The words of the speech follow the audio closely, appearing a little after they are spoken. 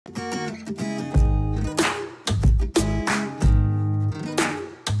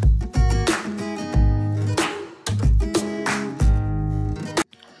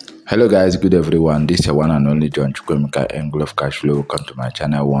Hello guys, good everyone. This is your one and only John Chukwemeka, Angle of Cashflow. Welcome to my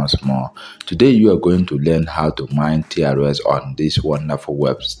channel once more. Today you are going to learn how to mine TRS on this wonderful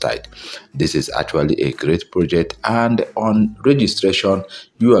website. This is actually a great project, and on registration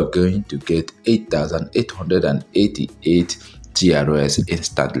you are going to get 8,888 TRS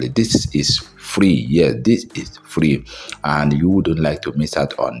instantly. This is free. Yes, this is free, and you wouldn't like to miss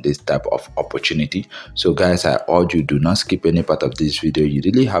out on this type of opportunity. So guys, I urge you, do not skip any part of this video. You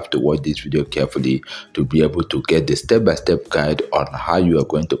really have to watch this video carefully to be able to get the step-by-step guide on how you are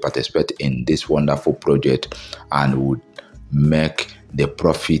going to participate in this wonderful project and would make the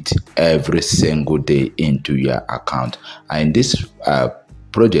profit every single day into your account. And in this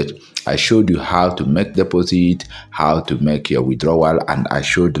project, I showed you how to make deposit, how to make your withdrawal, and I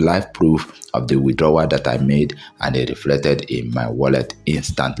showed live proof of the withdrawal that I made, and it reflected in my wallet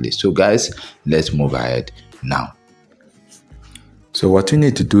instantly. So guys, let's move ahead now. So what you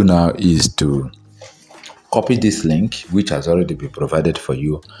need to do now is to copy this link, which has already been provided for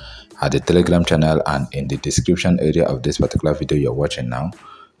you at the Telegram channel and in the description area of this particular video you're watching now.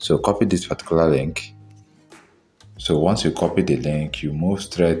 So copy this particular link. So once you copy the link, you move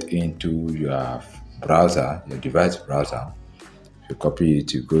straight into your browser, your device browser. If you copy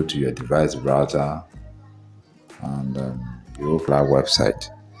it, you go to your device browser and you open our website.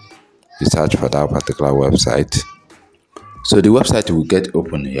 You search for that particular website. So the website will get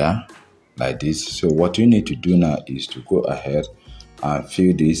open here like this. So what you need to do now is to go ahead and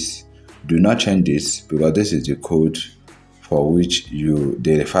fill this. Do not change this because this is the code for which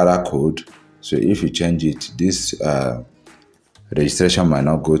the referral code. So if you change it, this registration might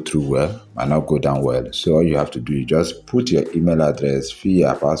not go through well, might not go down well. So all you have to do is just put your email address, fill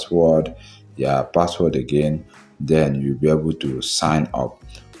your password again, then you'll be able to sign up.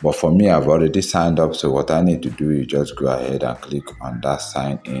 But for me, I've already signed up, so what I need to do is just go ahead and click on that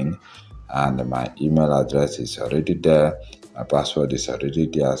sign in, and my email address is already there, my password is already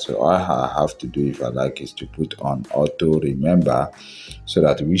there. So all I have to do, if I like, is to put on auto remember, so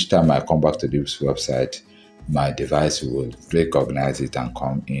that each time I come back to this website, my device will recognize it and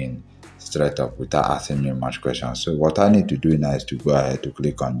come in straight up without asking me much questions. So what I need to do now is to go ahead to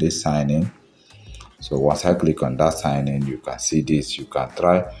click on this sign in. So once I click on that sign in, you can see this. You can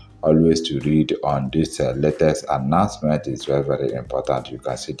try always to read on this latest announcement. It's very, very important. You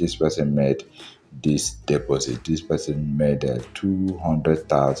can see this person made this deposit. This person made a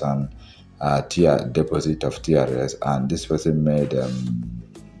 200,000 deposit of TRS, and this person made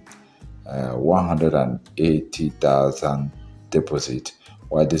 180,000 deposit,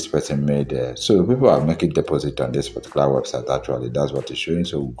 while this person made so people are making deposit on this particular website. Actually, that's what it's showing.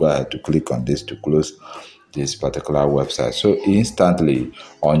 So we'll go ahead to click on this to close this particular website. So instantly,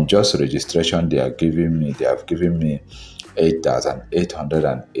 on just registration, they have given me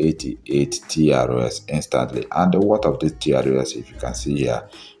 8,888 TRS instantly. And the worth of this TRS, if you can see here,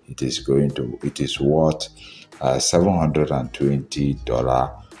 it is worth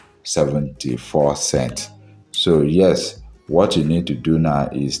 $720.74. So yes, what you need to do now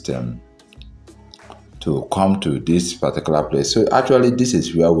is to come to this particular place. So actually, this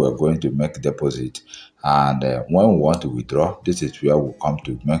is where we're going to make deposit, and when we want to withdraw, this is where we come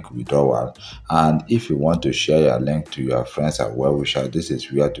to make withdrawal. And if you want to share your link to your friends and well-wishers, this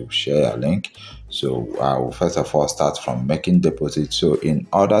is where to share your link. So I will first of all start from making deposit. So in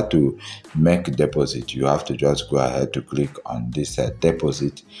order to make deposit, you have to just go ahead to click on this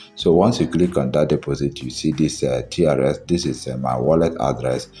deposit. So once you click on that deposit, you see this TRS. This is my wallet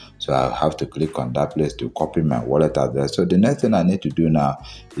address. So I have to click on that place to copy my wallet address. So the next thing I need to do now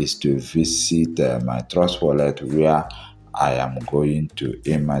is to visit my Trust wallet, where I am going to,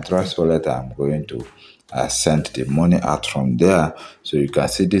 in my Trust wallet, I'm going to send the money out from there. So you can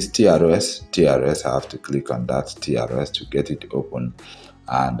see this TRS. I have to click on that TRS to get it open,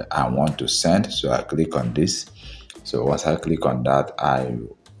 and I want to send. So I click on this. So once I click on that, I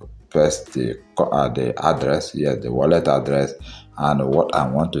paste the address, yeah, the wallet address, and what I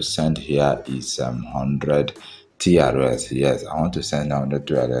want to send here is 100 TRS. Yes, I want to send 100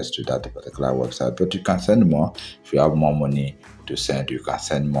 TRS to that particular website, but you can send more. If you have more money to send, you can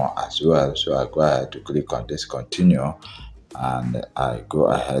send more as well. So I go ahead to click on this continue, and I go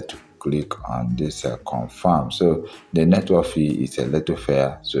ahead to click on this confirm. So the network fee is a little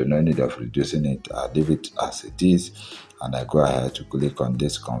fair, so no need of reducing it. I leave it as it is, and I go ahead to click on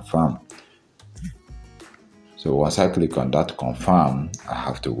this confirm. So once I click on that confirm, I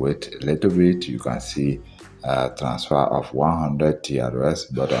have to wait a little bit. You can see transfer of 100 TRS,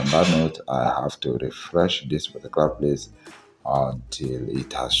 but on that note, I have to refresh this particular place until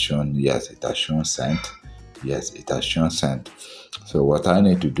it has shown, yes, it has shown sent. Yes, it has shown sent. So what I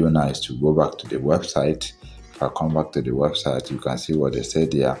need to do now is to go back to the website. If I come back to the website, you can see what they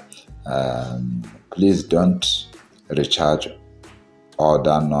said here. Please don't recharge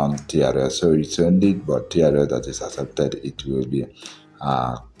other non-TRS. So it's only but TRS that is accepted. It will be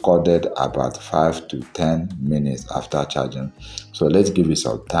coded about 5 to 10 minutes after charging. So let's give it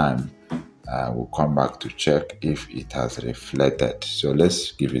some time. We'll come back to check if it has reflected. So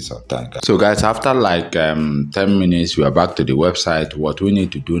let's give it some time, guys. So guys, after like 10 minutes, we are back to the website. What we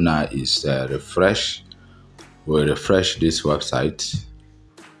need to do now is refresh. We'll refresh this website.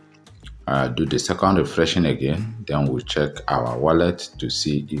 Do the second refreshing again. Then we'll check our wallet to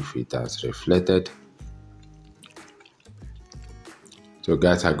see if it has reflected. So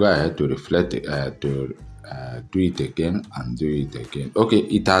guys, I go ahead to reflect do it again and do it again. Okay,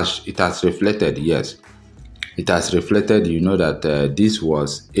 it has reflected. Yes, it has reflected. You know that this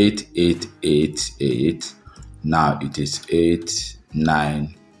was 8888. Now it is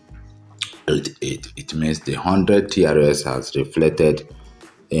 8988. It means the 100 TRS has reflected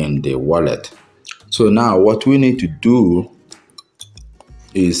in the wallet. So now what we need to do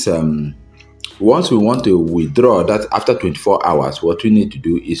is once we want to withdraw, that after 24 hours, what we need to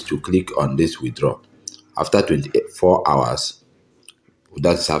do is to click on this withdraw. After 24 hours,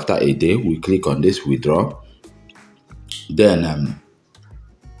 that's after a day, we click on this withdraw. Then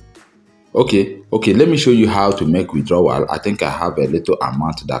okay, let me show you how to make withdrawal. I think I have a little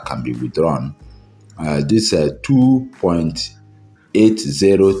amount that can be withdrawn. This 2.80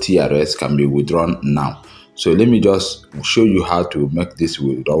 TRS can be withdrawn now. So let me just show you how to make this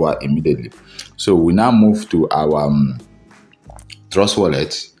withdrawal immediately. So we now move to our Trust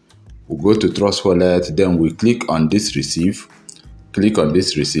Wallet. We go to Trust Wallet, then we click on this receive. Click on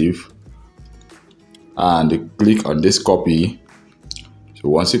this receive and click on this copy. So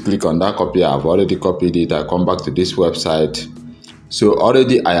once you click on that copy, I've already copied it. I come back to this website. So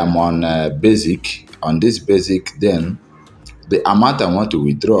already I am on basic. On this basic, then the amount I want to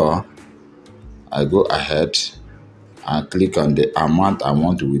withdraw, I go ahead and click on the amount I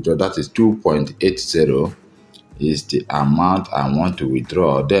want to withdraw. That is 2.80 is the amount I want to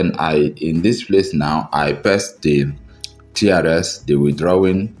withdraw. Then in this place now, I paste the TRS, the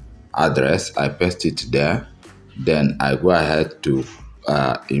withdrawing address. I paste it there. Then I go ahead to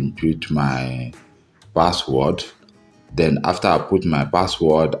input my password. Then after I put my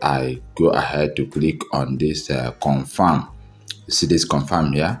password, I go ahead to click on this confirm. You see this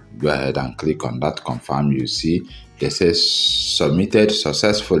confirm here? Go ahead and click on that confirm. You see it says submitted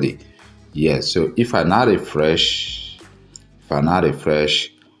successfully. Yes, so if I now refresh,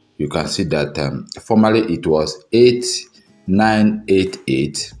 you can see that formerly it was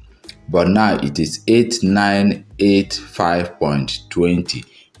 8988, but now it is 8985.20.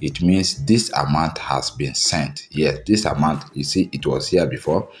 It means this amount has been sent. Yes, this amount, you see, it was here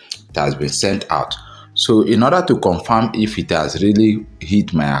before. It has been sent out. So in order to confirm if it has really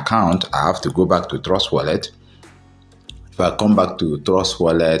hit my account, I have to go back to Trust Wallet. If I come back to Trust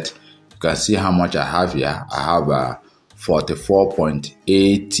Wallet, you can see how much I have here. I have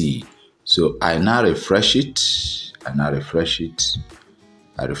 44.80. So I now refresh it. I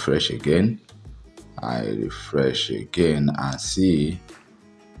refresh again. And see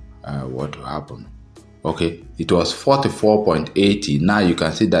what will happen. Okay, it was 44.80. Now you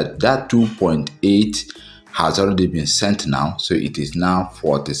can see that 2.8 has already been sent now, so it is now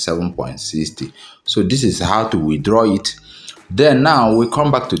 47.60. So this is how to withdraw it. Then now we come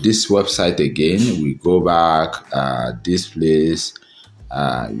back to this website again. We go back this place.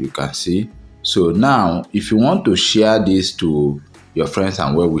 You can see. So now if you want to share this to your friends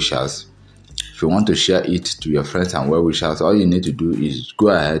and well-wishers, all you need to do is go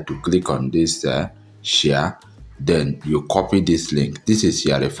ahead to click on this share. Then you copy this link. This is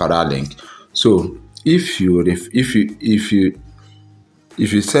your referral link. So if you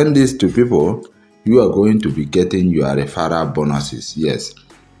send this to people, you are going to be getting your referral bonuses. Yes,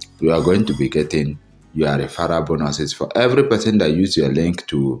 you are going to be getting your referral bonuses for every person that use your link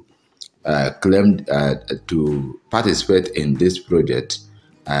to claim to participate in this project.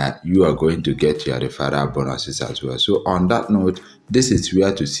 You are going to get your referral bonuses as well. So on that note, this is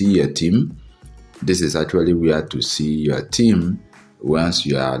where to see your team. This is actually where to see your team once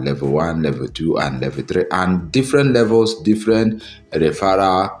you are level 1, level 2, and level 3, and different levels, different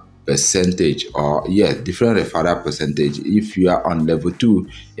referral percentage, or different referral percentage. If you are on level 2,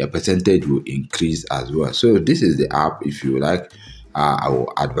 your percentage will increase as well. So this is the app. If you like, I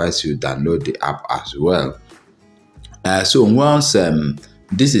will advise you download the app as well. So once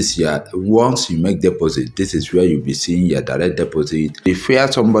This is your, once you make deposit, this is where you'll be seeing your direct deposit. If you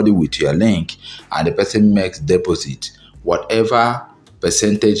share somebody with your link and the person makes deposit, whatever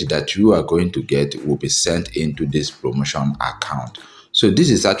percentage that you are going to get will be sent into this promotion account. So this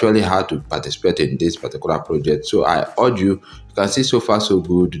is actually how to participate in this particular project. So I urge you, you can see so far so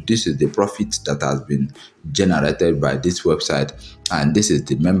good. This is the profit that has been generated by this website, and this is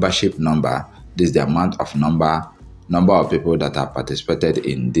the membership number. This is the amount of number of people that have participated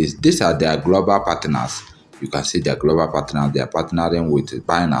in this. These are their global partners. You can see their global partners. They are partnering with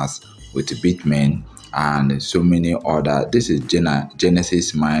Binance, with Bitmain, and so many other. This is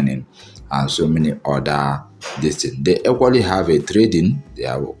Genesis Mining and so many other. They equally have a trading.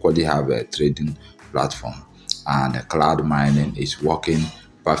 They equally have a trading platform, and cloud mining is working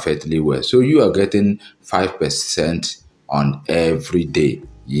perfectly well. So you are getting 5% on every day.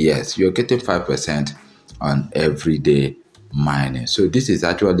 Yes, you're getting 5% on everyday mining. So this is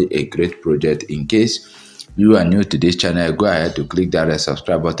actually a great project. In case you are new to this channel, go ahead to click that red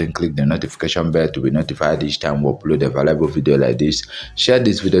subscribe button, click the notification bell to be notified each time we upload a valuable video like this. Share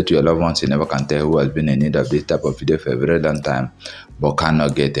this video to your loved ones. You never can tell who has been in need of this type of video for a very long time but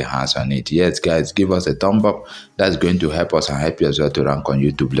cannot get their hands on it. Yes guys, give us a thumb up. That's going to help us and help you as well to rank on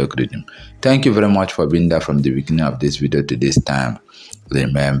YouTube algorithm. Thank you very much for being there from the beginning of this video to this time.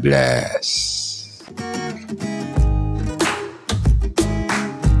 Remain blessed.